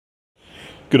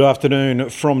Good afternoon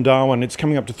from Darwin. It's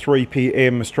coming up to 3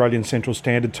 p.m. Australian Central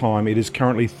Standard Time. It is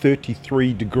currently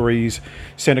 33 degrees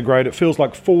centigrade. It feels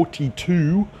like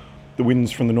 42. The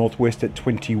wind's from the northwest at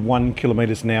 21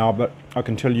 kilometres an hour, but I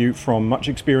can tell you from much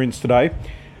experience today,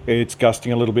 it's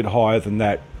gusting a little bit higher than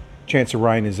that. Chance of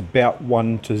rain is about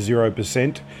 1 to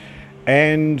 0%.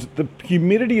 And the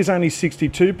humidity is only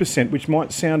 62%, which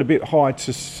might sound a bit high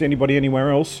to anybody anywhere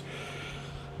else.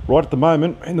 Right at the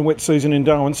moment, in the wet season in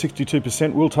Darwin,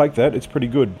 62%, we'll take that. It's pretty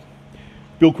good.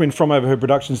 Bill Quinn from Overheard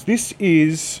Productions. This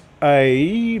is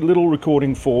a little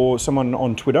recording for someone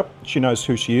on Twitter. She knows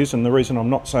who she is, and the reason I'm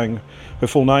not saying her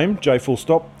full name, J full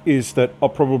stop, is that I'll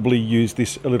probably use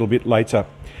this a little bit later.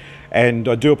 And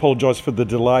I do apologise for the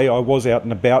delay. I was out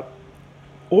and about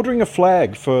ordering a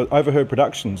flag for Overheard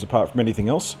Productions, apart from anything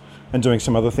else, and doing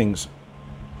some other things.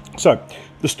 So,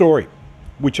 the story,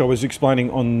 which I was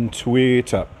explaining on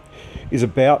Twitter, is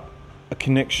about a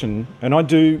connection, and I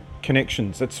do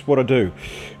connections. That's what I do.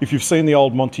 If you've seen the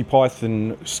old Monty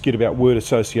Python skit about word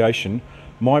association,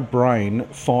 my brain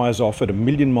fires off at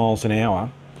 1,000,000 miles an hour,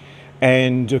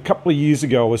 and a couple of years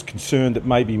ago I was concerned that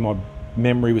maybe my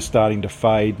memory was starting to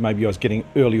fade, maybe I was getting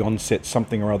early onset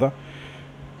something or other.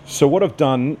 So what I've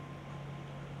done,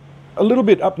 a little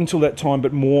bit up until that time,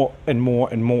 but more and more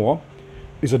and more,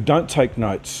 is I don't take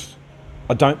notes.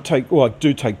 I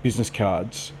do take business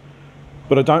cards,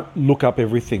 but I don't look up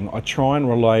everything. I try and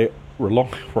rely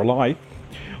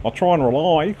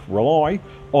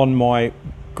on my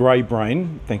grey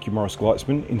brain, thank you Morris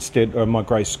Gleitzman, instead of my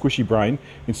grey squishy brain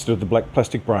instead of the black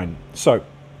plastic brain. So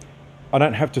I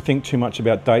don't have to think too much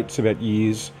about dates, about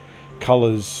years,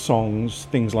 colours, songs,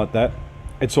 things like that.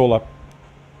 It's all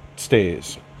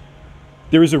upstairs.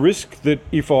 There is a risk that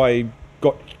if I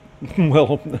got,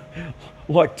 well,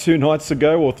 like 2 nights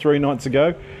ago or 3 nights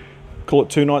ago, call it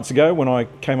 2 nights ago, when I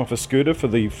came off a scooter for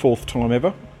the 4th time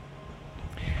ever,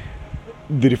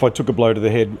 that if I took a blow to the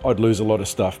head, I'd lose a lot of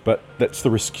stuff, but that's the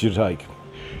risk you take.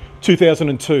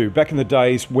 2002, back in the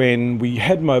days when we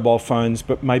had mobile phones,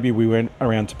 but maybe we went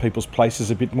around to people's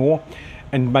places a bit more,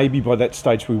 and maybe by that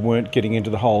stage we weren't getting into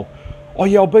the whole, oh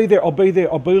yeah, I'll be there,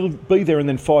 and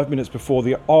then 5 minutes before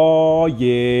the, oh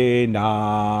yeah,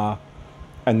 nah,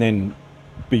 and then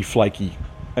be flaky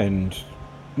and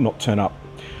not turn up.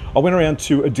 I went around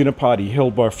to a dinner party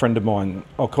held by a friend of mine.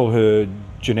 I'll call her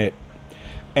Jeanette.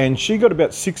 And she got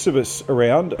about 6 of us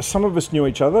around. Some of us knew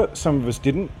each other, some of us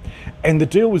didn't. And the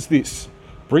deal was this: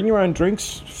 bring your own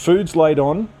drinks, food's laid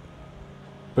on,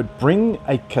 but bring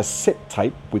a cassette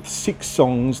tape with 6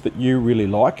 songs that you really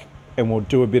like, and we'll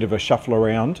do a bit of a shuffle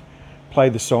around, play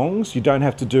the songs. You don't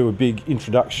have to do a big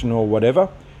introduction or whatever,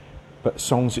 but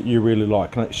songs that you really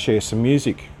like, and let's share some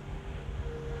music.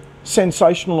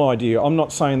 Sensational idea. I'm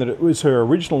not saying that it was her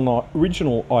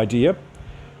original idea.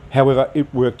 However,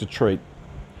 it worked a treat.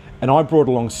 And I brought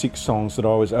along 6 songs that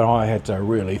I had to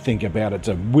really think about it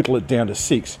to whittle it down to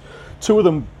 6. 2 of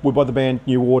them were by the band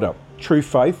New Order. True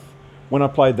Faith. When I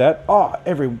played that,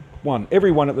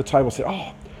 everyone at the table said,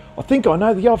 oh, I think I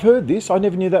know, I've heard this. I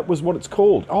never knew that was what it's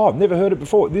called. Oh, I've never heard it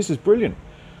before. This is brilliant.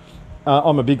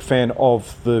 I'm a big fan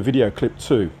of the video clip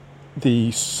too.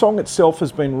 The song itself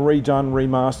has been redone,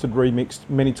 remastered, remixed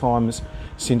many times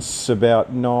since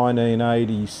about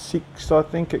 1986, I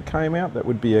think it came out. That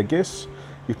would be a guess.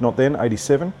 If not then,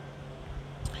 87.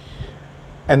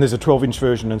 And there's a 12-inch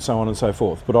version and so on and so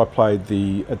forth. But I played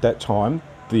at that time,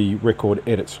 the record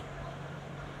edit.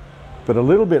 But a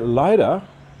little bit later,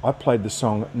 I played the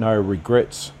song No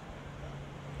Regrets,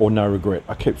 or No Regret.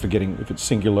 I keep forgetting if it's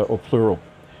singular or plural.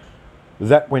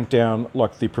 That went down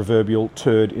like the proverbial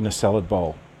turd in a salad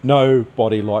bowl.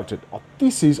 Nobody liked it. Oh,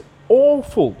 this is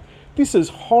awful. This is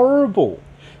horrible.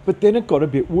 But then it got a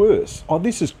bit worse. Oh,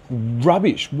 this is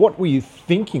rubbish. What were you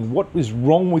thinking? What was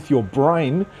wrong with your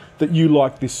brain that you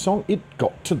liked this song? It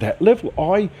got to that level.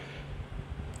 I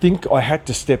think I had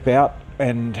to step out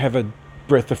and have a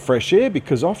breath of fresh air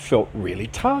because I felt really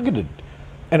targeted.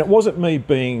 And it wasn't me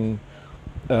being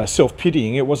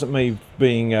self-pitying. It wasn't me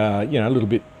being, a little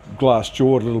bit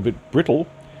glass-jawed, a little bit brittle.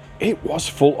 It was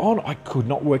full on. I could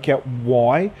not work out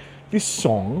why this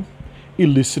song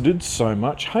elicited so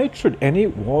much hatred, and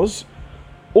it was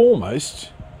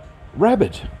almost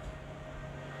rabid.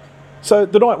 So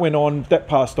the night went on, that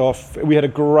passed off. We had a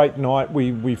great night.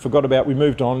 We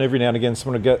moved on. Every now and again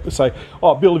someone would say,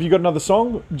 oh, Bill, have you got another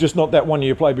song? Just not that one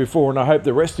you played before, and I hope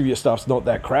the rest of your stuff's not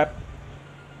that crap.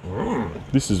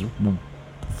 This is a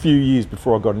few years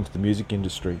before I got into the music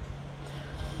industry.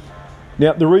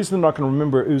 Now, the reason that I can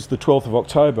remember it was the 12th of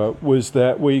October was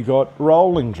that we got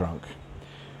rolling drunk.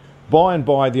 By and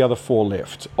by, the other 4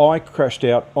 left. I crashed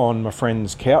out on my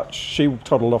friend's couch. She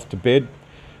toddled off to bed.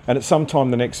 And at some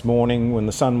time the next morning, when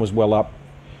the sun was well up,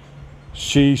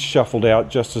 she shuffled out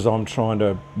just as I'm trying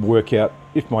to work out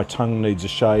if my tongue needs a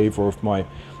shave or if my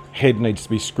head needs to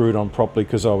be screwed on properly,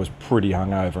 because I was pretty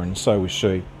hungover, and so was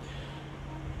she.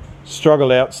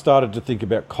 Struggled out, started to think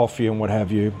about coffee and what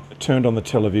have you, turned on the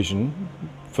television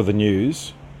for the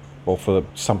news or for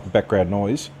some background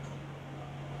noise,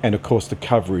 and of course the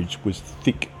coverage was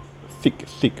thick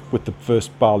with the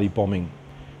first Bali bombing,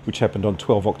 which happened on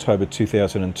 12 October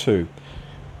 2002.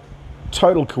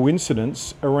 Total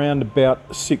coincidence, around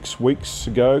about 6 weeks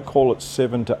ago, call it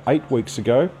 7 to 8 weeks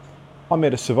ago, I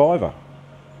met a survivor.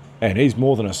 And he's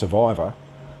more than a survivor.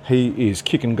 He is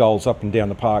kicking goals up and down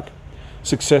the park.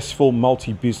 Successful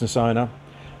multi-business owner.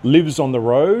 Lives on the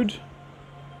road,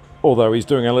 although he's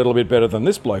doing a little bit better than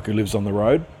this bloke who lives on the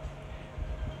road.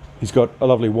 He's got a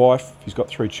lovely wife, he's got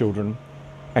 3 children,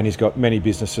 and he's got many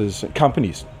businesses,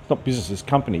 companies, not businesses,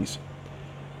 companies.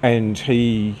 And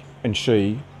he and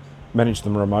she manage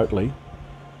them remotely,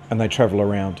 and they travel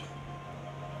around.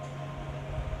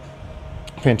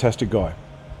 Fantastic guy.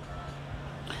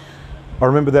 I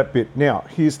remember that bit. Now,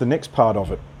 here's the next part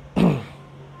of it.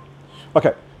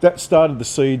 Okay, that started the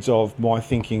seeds of my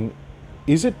thinking,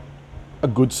 is it a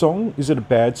good song? Is it a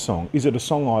bad song? Is it a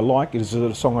song I like? Is it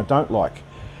a song I don't like?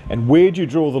 And where do you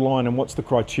draw the line, and what's the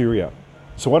criteria?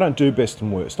 So I don't do best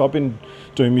and worst. I've been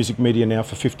doing music media now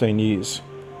for 15 years,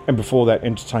 and before that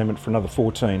entertainment for another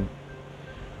 14.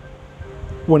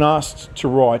 When asked to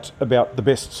write about the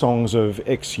best songs of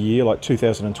X year, like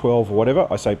 2012 or whatever,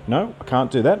 I say, no, I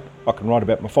can't do that. I can write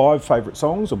about my 5 favourite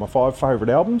songs or my 5 favourite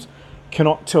albums.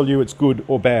 Cannot tell you it's good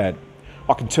or bad.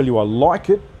 I can tell you I like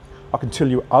it, I can tell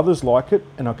you others like it,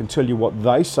 and I can tell you what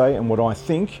they say and what I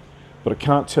think, but I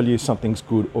can't tell you something's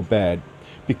good or bad,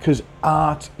 because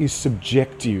art is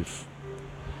subjective.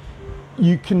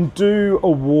 You can do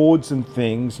awards and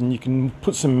things, and you can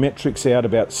put some metrics out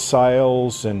about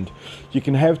sales, and you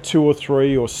can have 2 or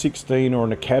 3 or 16 or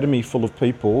an academy full of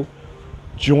people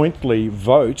jointly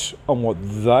vote on what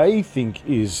they think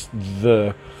is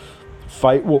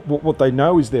what they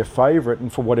know is their favourite,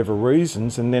 and for whatever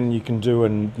reasons, and then you can do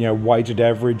an weighted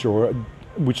average, or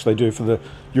which they do for the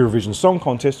Eurovision Song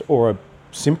Contest, or a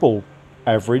simple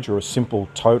average or a simple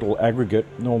total aggregate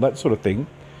and all that sort of thing.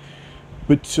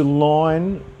 But to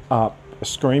line up a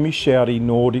screamy, shouty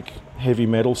Nordic heavy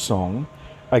metal song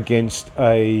against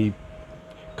a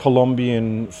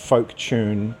Colombian folk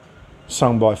tune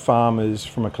sung by farmers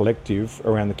from a collective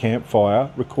around the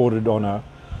campfire, recorded on a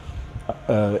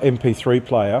MP3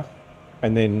 player,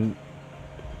 and then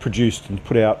produced and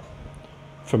put out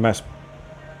for mass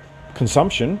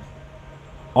consumption,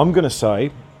 I'm going to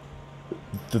say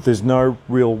that there's no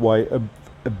real way of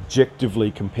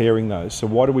objectively comparing those. So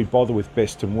why do we bother with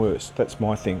best and worst? That's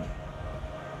my thing.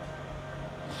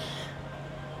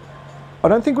 I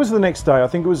don't think it was the next day. I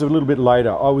think it was a little bit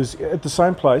later. I was at the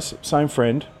same place, same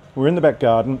friend. We're in the back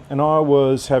garden, and I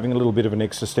was having a little bit of an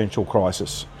existential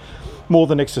crisis. More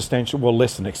than existential, well,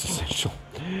 less than existential.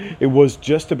 It was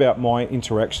just about my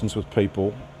interactions with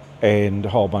people and a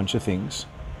whole bunch of things.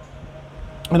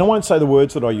 And I won't say the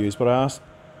words that I use, but I asked,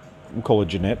 we'll call her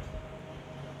Jeanette,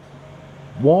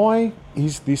 why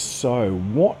is this so?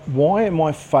 Why am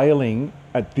I failing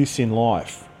at this in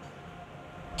life?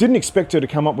 Didn't expect her to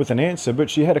come up with an answer, but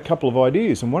she had a couple of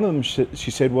ideas. And one of them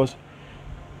she said was,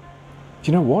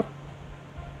 do you know what?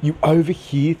 You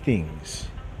overhear things.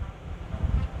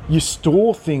 You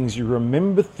store things, you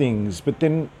remember things, but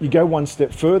then you go one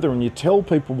step further and you tell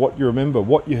people what you remember,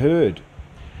 what you heard.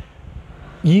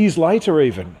 Years later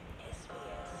even.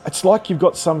 It's like you've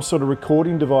got some sort of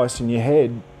recording device in your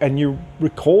head and you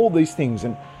recall these things,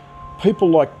 and people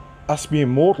like us mere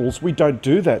mortals, we don't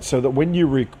do that, so that when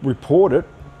you report it,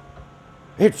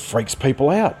 it freaks people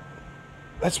out.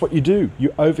 That's what you do.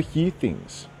 You overhear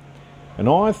things. And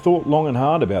I thought long and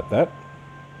hard about that,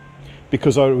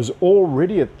 because I was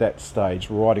already at that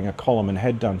stage writing a column, and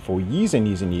had done for years and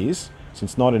years and years,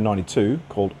 since 1992,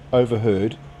 called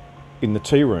Overheard in the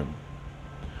Tea Room.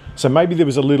 So maybe there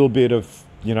was a little bit of,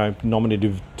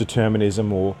 nominative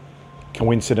determinism or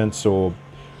coincidence or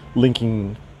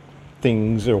linking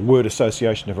things or word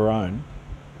association of her own.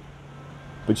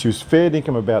 But she was fair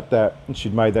dinkum about that, and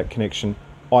she'd made that connection.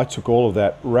 I took all of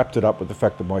that, wrapped it up with the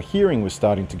fact that my hearing was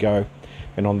starting to go,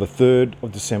 and on the 3rd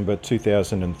of December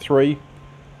 2003,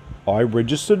 I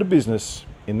registered a business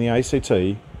in the ACT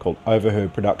called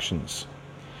Overheard Productions.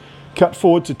 Cut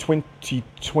forward to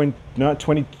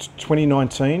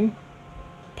 2019,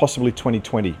 possibly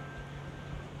 2020.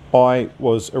 I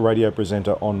was a radio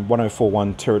presenter on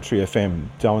 104.1 Territory FM,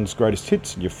 Darwin's greatest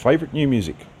hits and your favourite new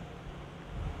music.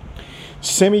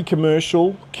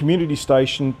 Semi-commercial, community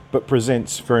station, but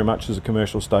presents very much as a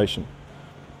commercial station.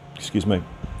 Excuse me.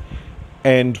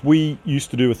 And we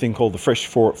used to do a thing called the Fresh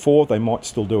 4 at 4. They might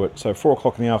still do it. So 4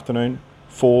 o'clock in the afternoon,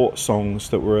 4 songs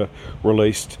that were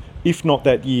released, if not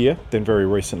that year, then very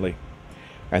recently.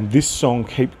 And this song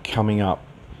kept coming up,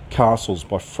 Castles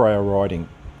by Freya Riding.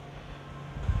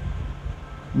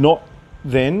 Not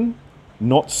then,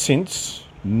 not since,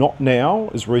 not now,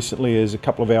 as recently as a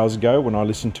couple of hours ago when I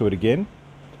listened to it again.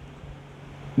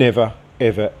 Never,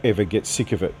 ever, ever get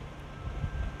sick of it.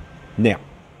 Now,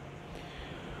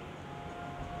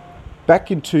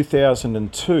 back in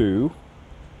 2002,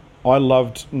 I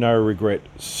loved No Regret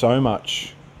so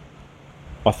much.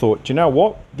 I thought, you know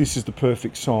what? This is the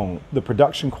perfect song. The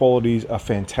production qualities are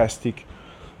fantastic.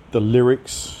 The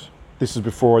lyrics, this is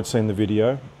before I'd seen the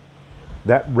video.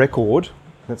 That record,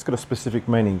 that's got a specific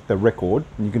meaning, the record.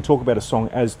 And you can talk about a song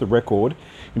as the record.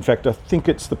 In fact, I think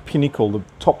it's the pinnacle, the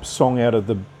top song out of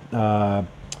the,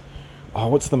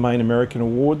 what's the main American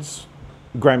awards?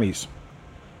 Grammys,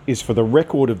 is for the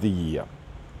record of the year.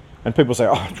 And people say,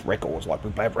 oh, it's records, like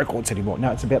we don't have records anymore.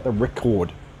 No, it's about the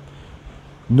record.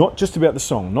 Not just about the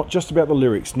song, not just about the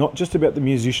lyrics, not just about the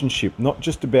musicianship, not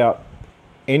just about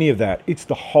any of that. It's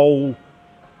the whole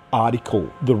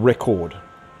article, the record,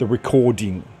 the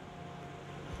recording.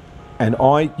 And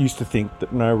I used to think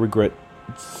that No Regret,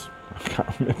 I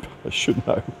can't remember, I should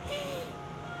know,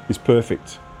 is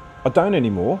perfect. I don't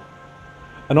anymore.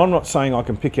 And I'm not saying I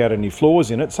can pick out any flaws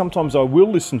in it. Sometimes I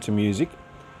will listen to music,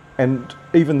 and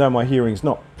even though my hearing's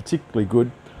not particularly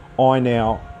good, I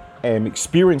now am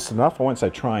experienced enough, I won't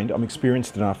say trained, I'm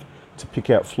experienced enough to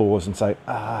pick out flaws and say,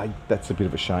 that's a bit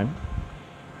of a shame.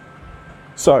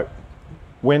 So,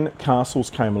 when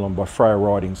Castles came along by Freya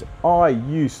Ridings, I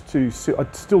used to, I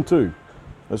still do,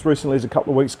 as recently as a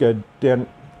couple of weeks ago down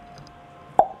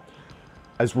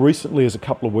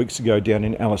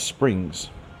in Alice Springs,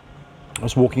 I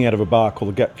was walking out of a bar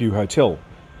called the Gap View Hotel,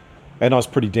 and I was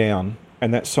pretty down,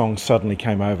 and that song suddenly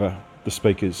came over the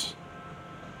speakers.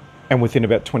 And within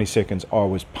about 20 seconds, I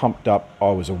was pumped up,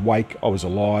 I was awake, I was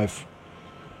alive.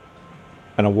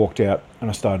 And I walked out and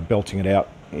I started belting it out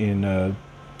in a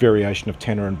variation of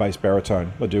tenor and bass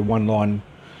baritone. I do one line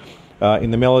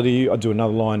in the melody, I do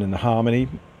another line in the harmony,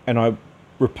 and I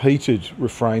repeated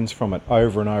refrains from it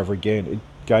over and over again. It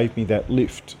gave me that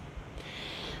lift.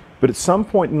 But at some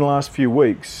point in the last few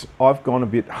weeks, I've gone a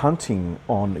bit hunting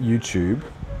on YouTube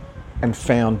and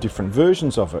found different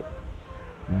versions of it.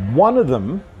 One of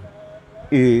them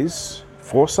is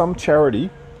for some charity.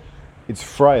 It's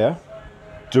Freya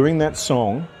doing that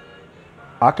song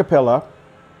a cappella,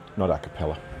 not a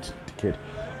cappella, dickhead,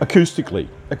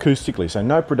 acoustically, so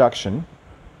no production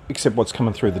except what's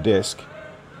coming through the desk.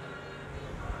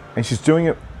 And she's doing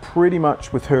it pretty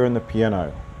much with her and the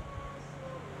piano.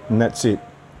 And that's it.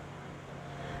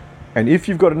 And if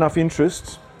you've got enough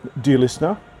interest, dear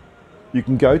listener, you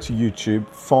can go to YouTube,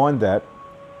 find that,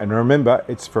 and remember,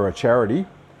 it's for a charity.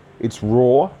 It's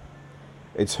raw.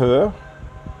 It's her.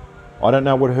 I don't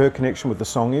know what her connection with the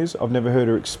song is. I've never heard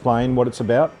her explain what it's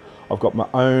about. I've got my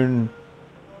own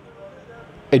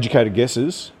educated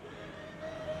guesses.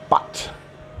 But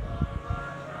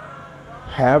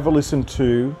have a listen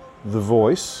to the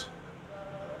voice,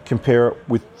 compare it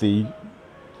with the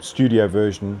studio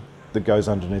version that goes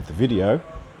underneath the video,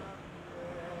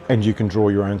 and you can draw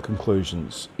your own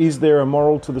conclusions. Is there a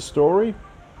moral to the story?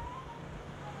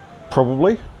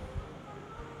 Probably.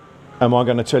 Am I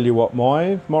going to tell you what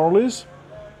my moral is?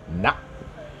 Nah.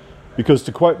 Because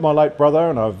to quote my late brother,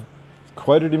 and I've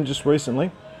quoted him just recently,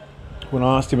 when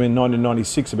I asked him in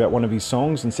 1996 about one of his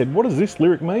songs and said, what does this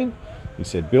lyric mean? He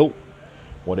said, Bill,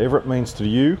 whatever it means to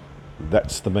you,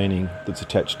 that's the meaning that's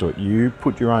attached to it. You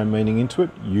put your own meaning into it,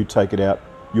 you take it out,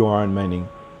 your own meaning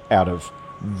out of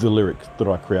the lyric that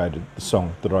I created, the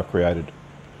song that I created.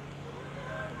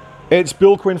 It's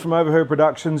Bill Quinn from Overheard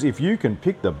Productions. If you can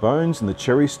pick the bones and the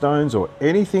cherry stones or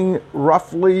anything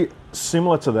roughly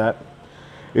similar to that,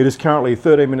 it is currently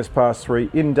 13 minutes past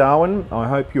 3 in Darwin. I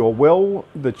hope you're well,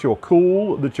 that you're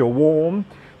cool, that you're warm,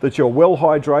 that you're well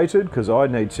hydrated, because I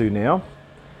need to now,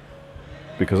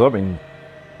 because I've been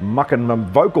mucking my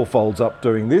vocal folds up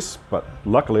doing this, but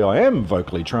luckily I am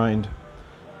vocally trained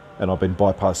and I've been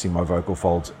bypassing my vocal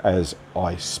folds as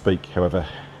I speak. However,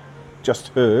 just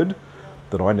heard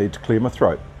that I need to clear my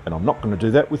throat, and I'm not going to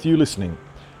do that with you listening.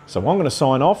 So I'm going to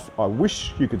sign off. I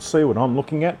wish you could see what I'm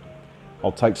looking at.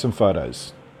 I'll take some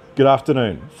photos. Good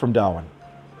afternoon from Darwin.